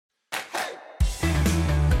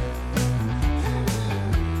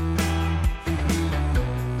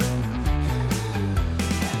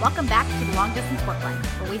Welcome back to the Long Distance Work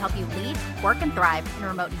Life, where we help you lead, work, and thrive in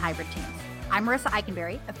remote and hybrid teams. I'm Marissa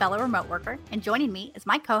Eikenberry, a fellow remote worker, and joining me is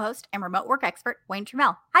my co-host and remote work expert, Wayne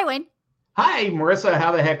Trammell. Hi, Wayne. Hi, Marissa.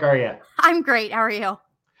 How the heck are you? I'm great. How are you?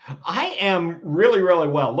 I am really, really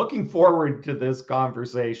well. Looking forward to this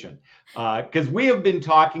conversation because we have been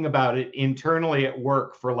talking about it internally at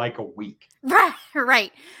work for like a week.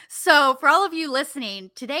 Right. So for all of you listening,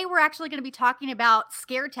 today we're actually going to be talking about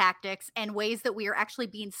scare tactics and ways that we are actually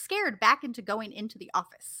being scared back into going into the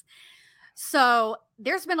office. So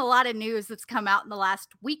there's been a lot of news that's come out in the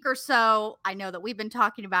last week or so. I know that we've been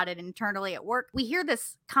talking about it internally at work. We hear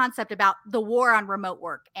this concept about the war on remote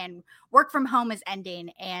work and work from home is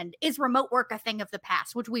ending. And is remote work a thing of the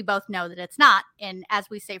past, which we both know that it's not. And as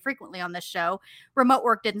we say frequently on this show, remote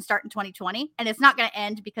work didn't start in 2020 and it's not going to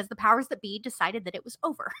end because the powers that be decided that it was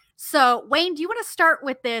over. So Wayne, do you want to start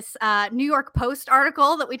with this New York Post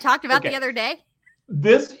article that we talked about the other day?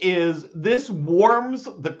 This warms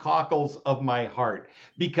the cockles of my heart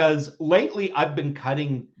because lately I've been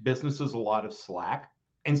cutting businesses a lot of slack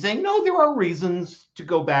and saying, no, there are reasons to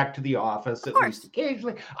go back to the office, at least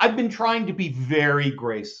occasionally. I've been trying to be very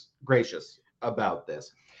gracious about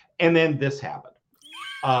this. And then this happened.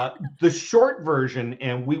 The short version,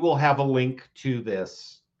 and we will have a link to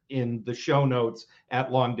this in the show notes at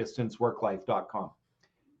longdistanceworklife.com.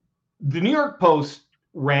 The New York Post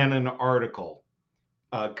ran an article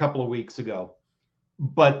a couple of weeks ago,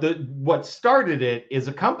 but what started it is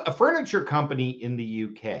a furniture company in the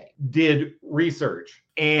UK did research,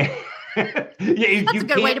 and if you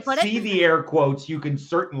can't see the air quotes, you can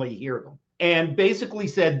certainly hear them, and basically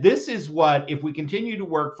said, this is what, if we continue to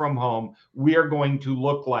work from home, we are going to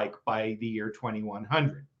look like by the year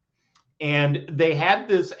 2100. And they had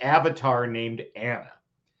this avatar named Anna.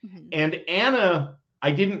 Mm-hmm. And Anna,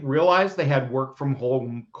 I didn't realize they had work from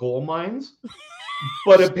home coal mines.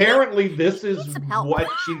 But apparently this is what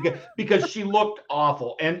she got, because she looked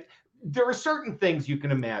awful. And there are certain things you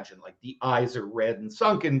can imagine, like the eyes are red and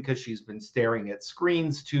sunken because she's been staring at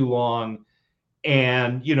screens too long.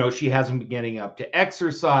 And, you know, she hasn't been getting up to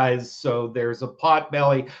exercise. So there's a pot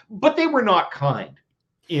belly. But they were not kind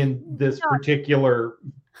in this particular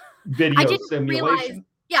video simulation.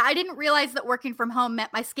 I didn't realize that working from home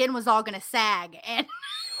meant my skin was all going to sag. And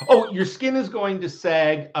oh, your skin is going to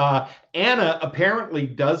sag. Anna apparently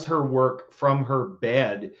does her work from her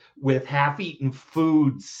bed with half-eaten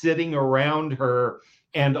food sitting around her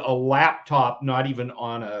and a laptop not even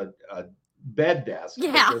on a bed desk,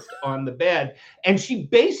 but just on the bed. And she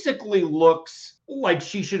basically looks like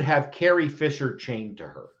she should have Carrie Fisher chained to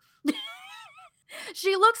her.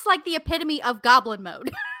 She looks like the epitome of goblin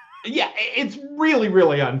mode. Yeah, it's really,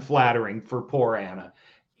 really unflattering for poor Anna.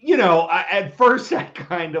 You know, at first I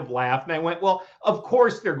kind of laughed and I went, well, of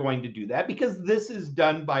course they're going to do that because this is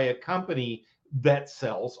done by a company that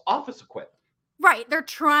sells office equipment. Right. They're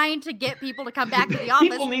trying to get people to come back to the office.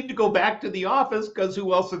 People need to go back to the office because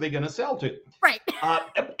who else are they going to sell to? Right.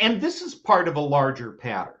 And this is part of a larger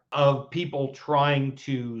pattern of people trying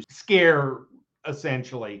to scare,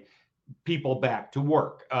 essentially, people back to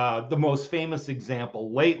work. The most famous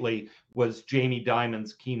example lately was Jamie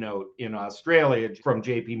Dimon's keynote in Australia from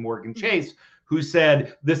JP Morgan Chase, who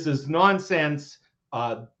said, this is nonsense.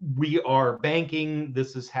 We are banking.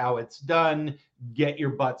 This is how it's done. Get your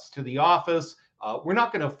butts to the office. We're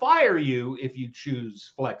not going to fire you if you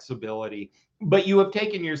choose flexibility, but you have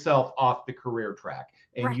taken yourself off the career track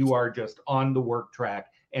and you are just on the work track,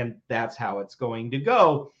 and that's how it's going to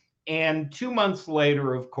go. And 2 months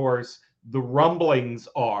later, of course, the rumblings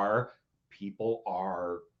are people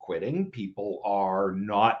are quitting. People are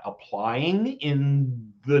not applying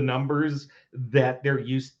in the numbers that they're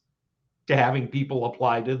used to having people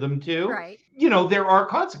apply to them to. Right. You know, there are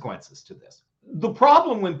consequences to this. The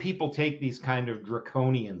problem when people take these kind of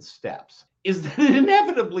draconian steps is that it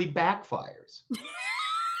inevitably backfires.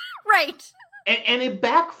 Right. And it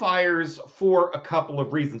backfires for a couple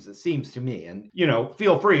of reasons, it seems to me. And, you know,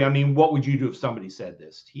 feel free. I mean, what would you do if somebody said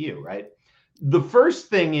this to you, right? The first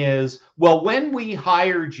thing is, well, when we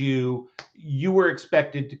hired you, you were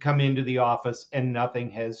expected to come into the office and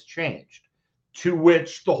nothing has changed. To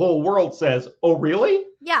which the whole world says, oh, really?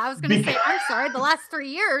 Yeah, I was going to say, I'm sorry, the last 3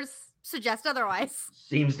 years suggest otherwise.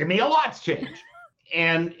 Seems to me a lot's changed.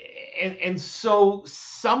 And so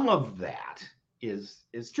some of that is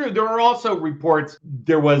true. There are also reports,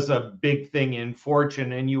 there was a big thing in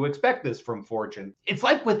Fortune, and you expect this from Fortune. It's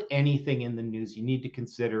like with anything in the news, you need to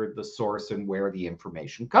consider the source and where the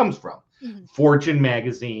information comes from. Mm-hmm. Fortune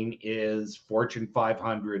magazine is Fortune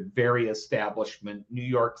 500, very establishment, New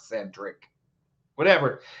York centric.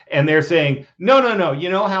 whatever. And they're saying, no. You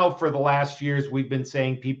know how for the last years we've been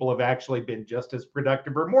saying people have actually been just as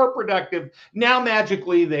productive or more productive? Now,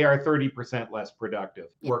 magically, they are 30% less productive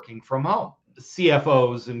Yeah. working from home.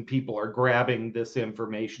 CFOs and people are grabbing this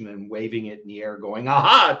information and waving it in the air, going,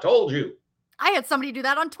 aha, told you. I had somebody do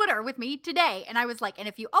that on Twitter with me today. And I was like, and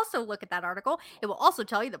if you also look at that article, it will also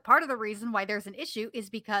tell you that part of the reason why there's an issue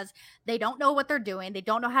is because they don't know what they're doing. They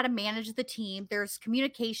don't know how to manage the team. There's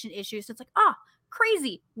communication issues. It's like,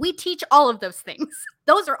 crazy. We teach all of those things.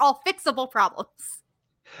 Those are all fixable problems.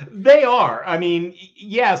 They are. I mean,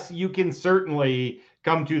 yes, you can certainly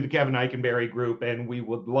come to the Kevin Eikenberry group, and we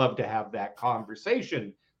would love to have that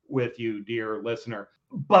conversation with you, dear listener.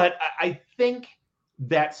 But I think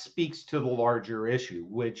that speaks to the larger issue,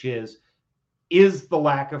 which is the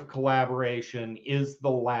lack of collaboration, is the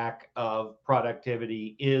lack of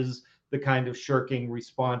productivity, is the kind of shirking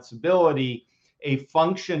responsibility a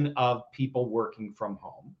function of people working from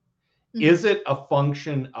home? Is it a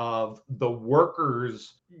function of the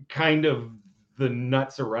workers kind of the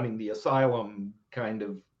nuts are running the asylum kind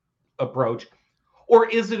of approach? Or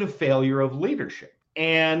is it a failure of leadership?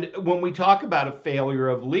 And when we talk about a failure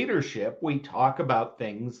of leadership, we talk about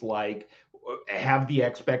things like, have the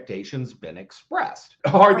expectations been expressed?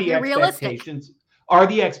 Are Are the they realistic?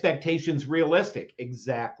 expectations realistic?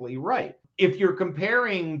 Exactly right. If you're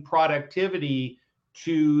comparing productivity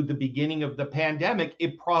to the beginning of the pandemic,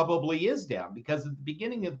 it probably is down, because at the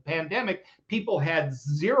beginning of the pandemic, people had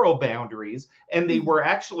zero boundaries and they were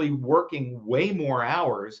actually working way more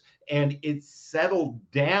hours, and it's settled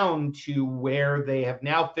down to where they have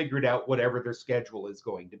now figured out whatever their schedule is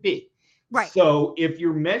going to be. Right. So if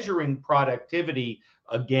you're measuring productivity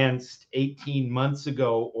against 18 months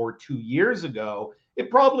ago or 2 years ago, it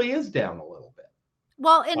probably is down a little bit.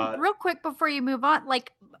 Well, and But real quick before you move on,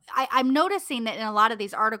 like I'm noticing that in a lot of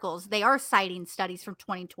these articles, they are citing studies from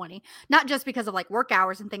 2020, not just because of like work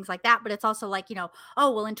hours and things like that, but it's also like,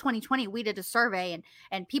 oh, well, in 2020 we did a survey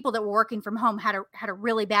and people that were working from home had a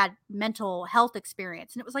really bad mental health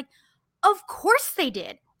experience. And it was like, of course they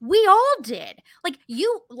did. We all did.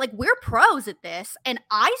 We're pros at this, and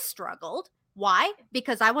I struggled. Why?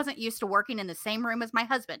 Because I wasn't used to working in the same room as my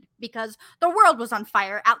husband, because the world was on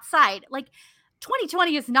fire outside. Like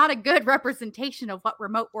 2020 is not a good representation of what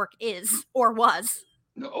remote work is or was.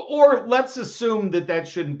 or let's assume that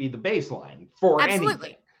shouldn't be the baseline for anything.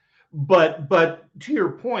 Absolutely. But to your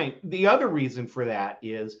point, the other reason for that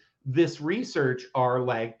is this research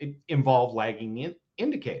involve lagging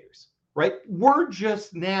indicators, right? We're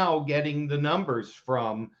just now getting the numbers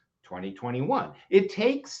from 2021. It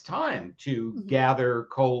takes time to gather,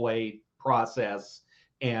 collate, process,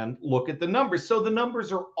 and look at the numbers. So the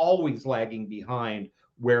numbers are always lagging behind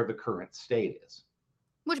where the current state is.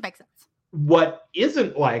 Which makes sense. What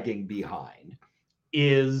isn't lagging behind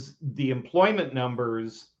is the employment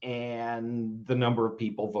numbers and the number of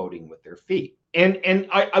people voting with their feet. And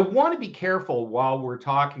I want to be careful while we're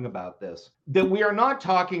talking about this, that we are not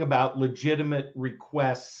talking about legitimate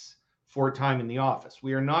requests for time in the office.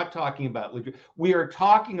 We are not talking about, we are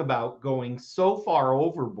talking about going so far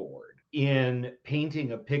overboard in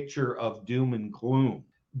painting a picture of doom and gloom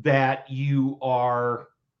that you are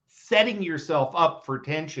setting yourself up for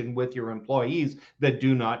tension with your employees that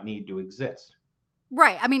do not need to exist.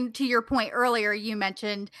 Right. I mean, to your point earlier, you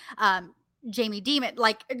mentioned Jamie Dimon,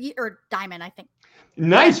 or Dimon, I think.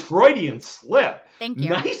 Nice Freudian slip. Thank you.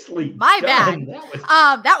 Nicely My done.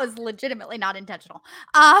 bad. That was legitimately not intentional.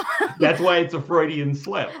 That's why it's a Freudian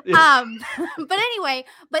slip. But anyway,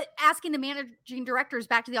 asking the managing directors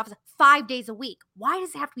back to the office 5 days a week. Why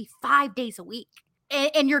does it have to be 5 days a week?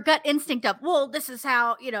 And your gut instinct of, well, this is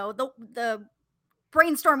how, the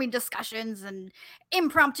brainstorming discussions and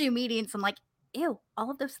impromptu meetings. I'm like, ew, all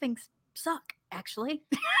of those things suck, actually.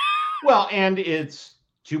 Well, and it's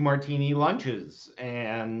 2 martini lunches,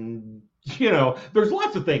 and there's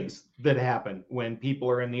lots of things that happen when people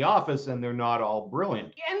are in the office and they're not all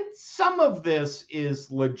brilliant. And some of this is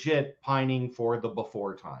legit pining for the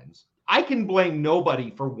before times. I can blame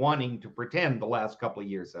nobody for wanting to pretend the last couple of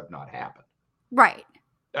years have not happened. Right.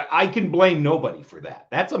 I can blame nobody for that.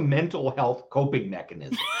 That's a mental health coping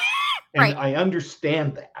mechanism. And Right. I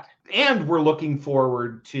understand that. And we're looking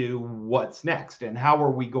forward to what's next, and how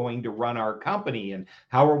are we going to run our company, and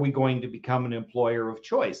how are we going to become an employer of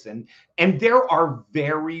choice. And there are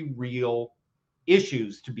very real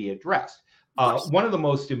issues to be addressed. One of the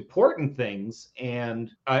most important things,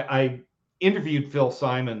 and I interviewed Phil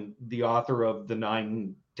Simon, the author of The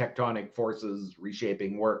 9 Tectonic Forces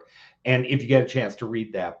Reshaping Work. And if you get a chance to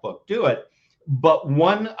read that book, do it. But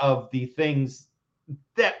one of the things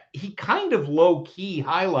that he kind of low key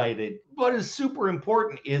highlighted what is super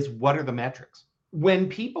important is what are the metrics? When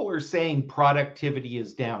people are saying productivity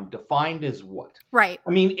is down, defined as what? Right.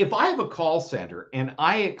 I mean, if I have a call center and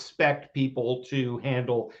I expect people to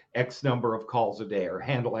handle X number of calls a day or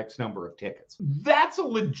handle X number of tickets, that's a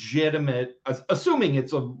legitimate, assuming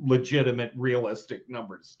it's a legitimate, realistic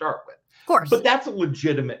number to start with, Of course. but that's a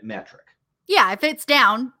legitimate metric. Yeah, if it's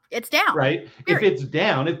down, it's down. Right? If Period. it's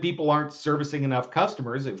down, if people aren't servicing enough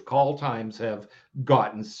customers, if call times have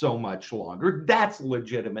gotten so much longer, that's a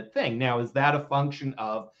legitimate thing. Now, is that a function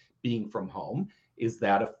of being from home? Is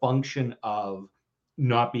that a function of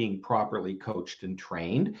not being properly coached and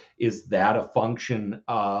trained? Is that a function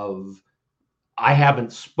of I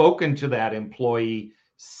haven't spoken to that employee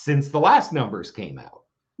since the last numbers came out,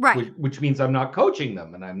 Right. which means I'm not coaching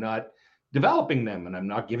them and I'm not developing them and I'm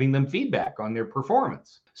not giving them feedback on their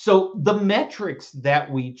performance. So the metrics that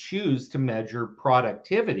we choose to measure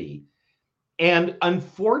productivity, and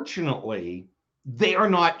unfortunately, they are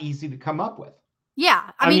not easy to come up with.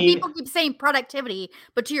 Yeah. I I mean, mean, people keep saying productivity,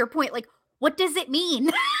 but to your point, like, what does it mean?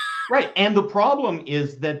 right. And the problem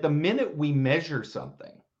is that the minute we measure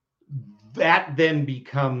something, that then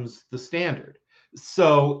becomes the standard.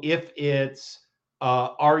 So if it's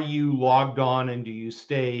are you logged on and do you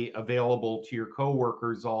stay available to your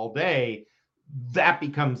coworkers all day, that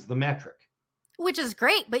becomes the metric. Which is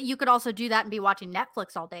great, but you could also do that and be watching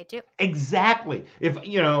Netflix all day too. Exactly. If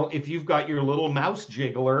you've got your little mouse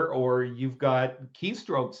jiggler or you've got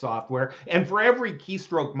keystroke software, and for every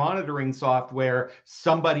keystroke monitoring software,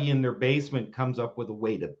 somebody in their basement comes up with a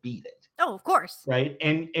way to beat it. Oh, of course. Right.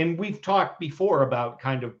 And we've talked before about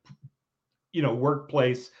kind of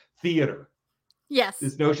workplace theater. Yes.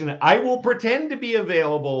 This notion that I will pretend to be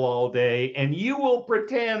available all day and you will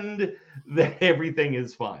pretend that everything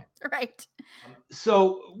is fine. Right.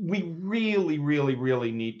 So we really, really,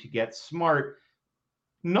 really need to get smart,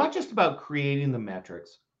 not just about creating the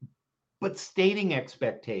metrics, but stating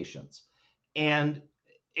expectations and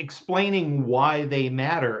explaining why they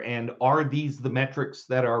matter and are these the metrics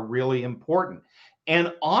that are really important.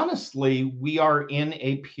 And honestly, we are in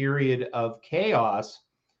a period of chaos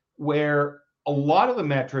where a lot of the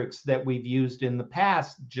metrics that we've used in the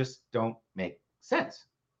past just don't make sense.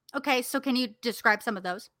 Okay, so can you describe some of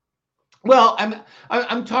those? Well,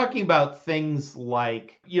 I'm talking about things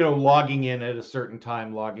like, logging in at a certain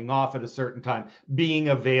time, logging off at a certain time, being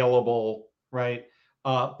available, right?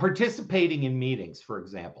 Participating in meetings, for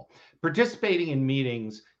example. Participating in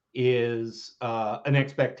meetings is an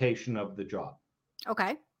expectation of the job.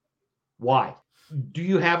 Okay. Why? Do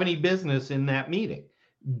you have any business in that meeting?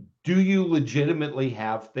 Do you legitimately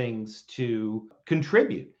have things to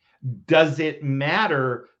contribute? Does it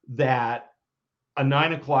matter that a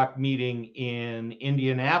 9 o'clock meeting in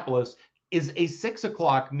Indianapolis is a 6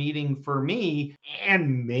 o'clock meeting for me,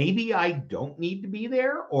 and maybe I don't need to be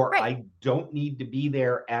there, or Right. I don't need to be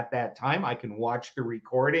there at that time. I can watch the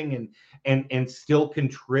recording and still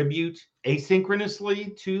contribute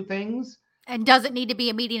asynchronously to things. And does it need to be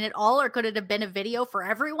a meeting at all, or could it have been a video for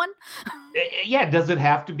everyone? Yeah, does it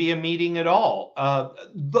have to be a meeting at all?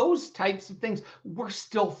 Those types of things, we're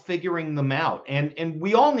still figuring them out, and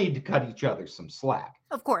we all need to cut each other some slack.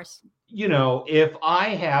 Of course. If I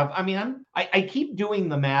have, I mean, I keep doing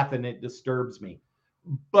the math and it disturbs me,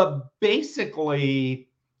 but basically,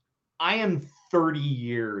 I am 30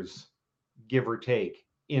 years, give or take,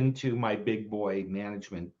 into my big boy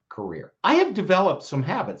management career. I have developed some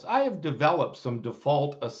habits. I have developed some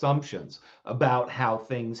default assumptions about how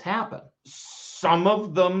things happen. Some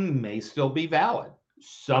of them may still be valid.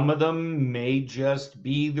 Some of them may just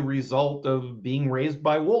be the result of being raised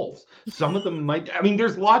by wolves. Some of them might, I mean,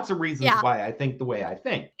 there's lots of reasons Yeah. why I think the way I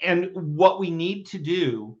think. And what we need to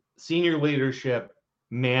do, senior leadership,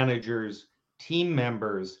 managers, team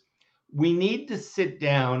members, we need to sit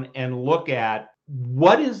down and look at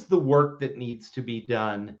what is the work that needs to be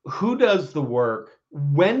done? Who does the work?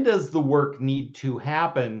 When does the work need to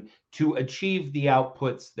happen to achieve the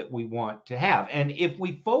outputs that we want to have? And if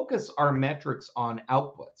we focus our metrics on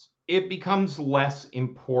outputs, it becomes less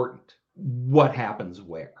important what happens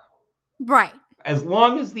where, Right. as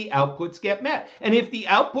long as the outputs get met. And if the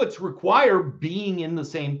outputs require being in the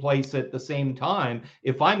same place at the same time,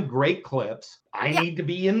 if I'm Great Clips, I Yeah. need to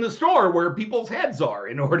be in the store where people's heads are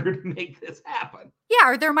in order to make this happen. Yeah,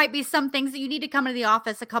 or there might be some things that you need to come into the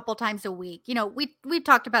office a couple times a week. We've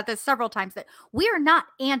talked about this several times that we are not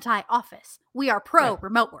anti-office. We are pro Right.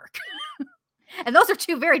 remote work. And those are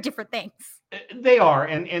two very different things. They are,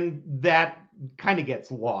 and that kind of gets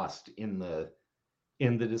lost in the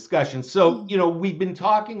discussion. So, we've been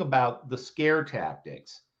talking about the scare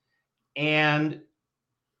tactics, and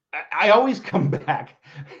I always come back,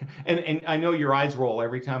 and I know your eyes roll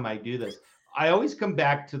every time I do this. I always come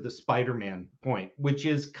back to the Spider-Man point, which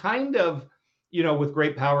is kind of, with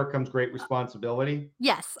great power comes great responsibility.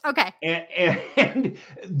 Yes. Okay. And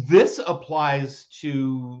this applies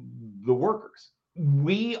to the workers.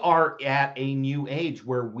 We are at a new age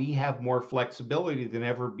where we have more flexibility than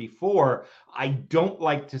ever before. I don't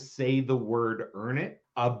like to say the word earn it,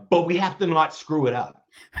 but we have to not screw it up.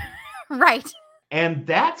 Right. And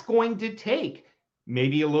that's going to take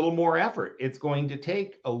maybe a little more effort. It's going to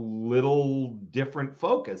take a little different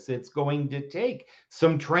focus. It's going to take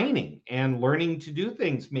some training and learning to do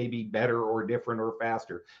things maybe better or different or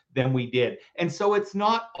faster than we did. And so it's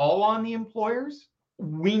not all on the employers.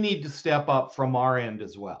 We need to step up from our end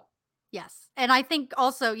as well. Yes. And I think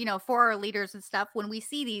also, for our leaders and stuff, when we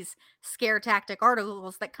see these scare tactic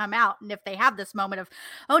articles that come out, and if they have this moment of,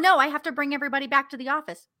 oh no, I have to bring everybody back to the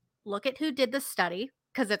office, look at who did the study,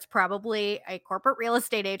 because it's probably a corporate real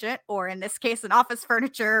estate agent, or in this case, an office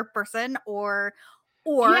furniture person, or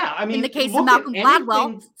Yeah, I in the mean, case of look at Malcolm Gladwell,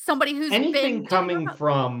 anything somebody who's anything been doing coming remote.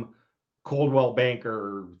 from Coldwell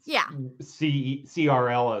Banker, Yeah. CR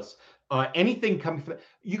Ellis, anything coming from,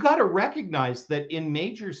 you got to recognize that in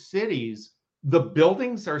major cities, the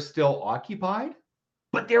buildings are still occupied,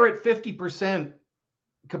 but they're at 50%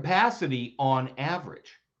 capacity on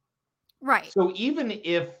average. Right. So even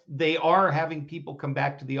if they are having people come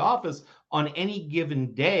back to the office on any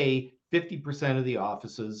given day, 50% of the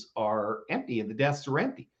offices are empty and the desks are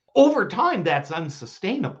empty. Over time, that's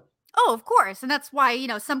unsustainable. Oh, of course. And that's why,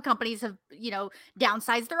 some companies have,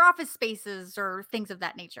 downsized their office spaces or things of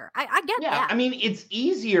that nature. I get Yeah, I that. mean, it's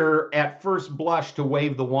easier at first blush to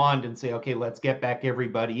wave the wand and say, okay, let's get back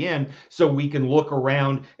everybody in so we can look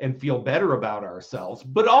around and feel better about ourselves.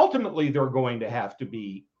 But ultimately, there are going to have to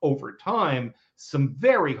be, over time, some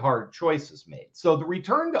very hard choices made. So the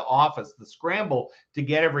return to office, the scramble to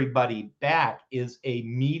get everybody back, is a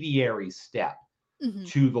mediary step Mhm.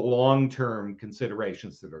 to the long term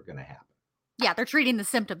considerations that are going to happen. Yeah, they're treating the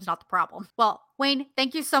symptoms, not the problem. Well, Wayne,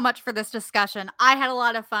 thank you so much for this discussion. I had a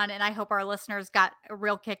lot of fun, and I hope our listeners got a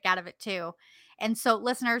real kick out of it too. And so,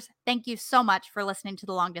 listeners, thank you so much for listening to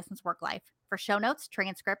the Long Distance Work Life. For show notes,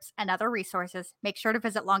 transcripts, and other resources, make sure to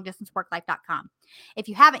visit longdistanceworklife.com. If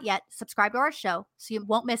you haven't yet, subscribe to our show so you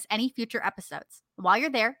won't miss any future episodes. And while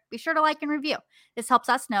you're there, be sure to like and review. This helps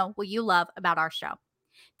us know what you love about our show.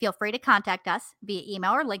 Feel free to contact us via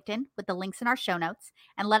email or LinkedIn with the links in our show notes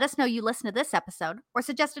and let us know you listen to this episode or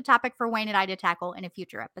suggest a topic for Wayne and I to tackle in a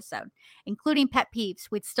future episode, including pet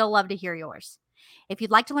peeves. We'd still love to hear yours. If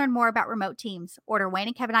you'd like to learn more about remote teams, order Wayne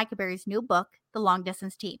and Kevin Eichenberry's new book, The Long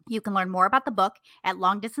Distance Team. You can learn more about the book at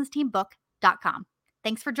longdistanceteambook.com.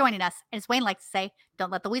 Thanks for joining us. And as Wayne likes to say,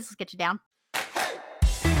 don't let the weasels get you down.